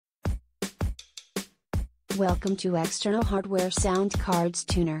Welcome to External Hardware Sound Cards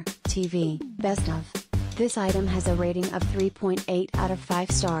Tuner, TV, Best of. This item has a rating of 3.8 out of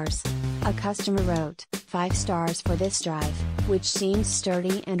 5 stars. A customer wrote, 5 stars for this drive, which seems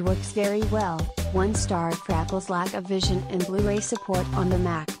sturdy and works very well. 1 star for Apple's lack of vision and Blu-ray support on the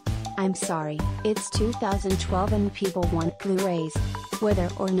Mac. I'm sorry, it's 2012 and people want Blu-rays. Whether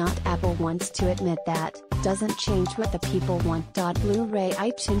or not Apple wants to admit that, doesn't change what the people want. Blu-ray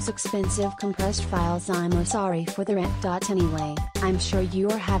iTunes expensive compressed files. I'm sorry for the rent. Anyway, I'm sure you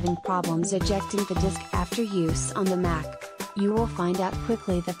are having problems ejecting the disk after use on the Mac. You will find out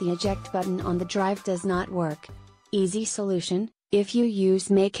quickly that the eject button on the drive does not work. Easy solution: if you use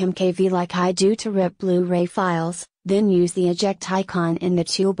MakeMKV like I do to rip Blu-ray files, then use the eject icon in the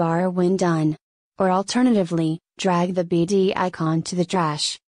toolbar when done. Or alternatively, drag the BD icon to the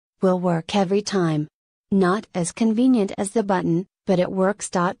trash. Will work every time. Not as convenient as the button, but it works.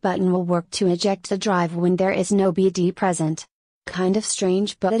 Button will work to eject the drive when there is no BD present. Kind of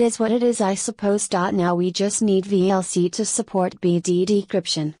strange, but it is what it is, I suppose. Now we just need VLC to support BD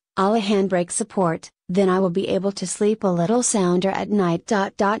decryption, a la handbrake support, then I will be able to sleep a little sounder at night.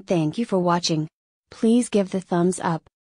 Thank you for watching. Please give the thumbs up.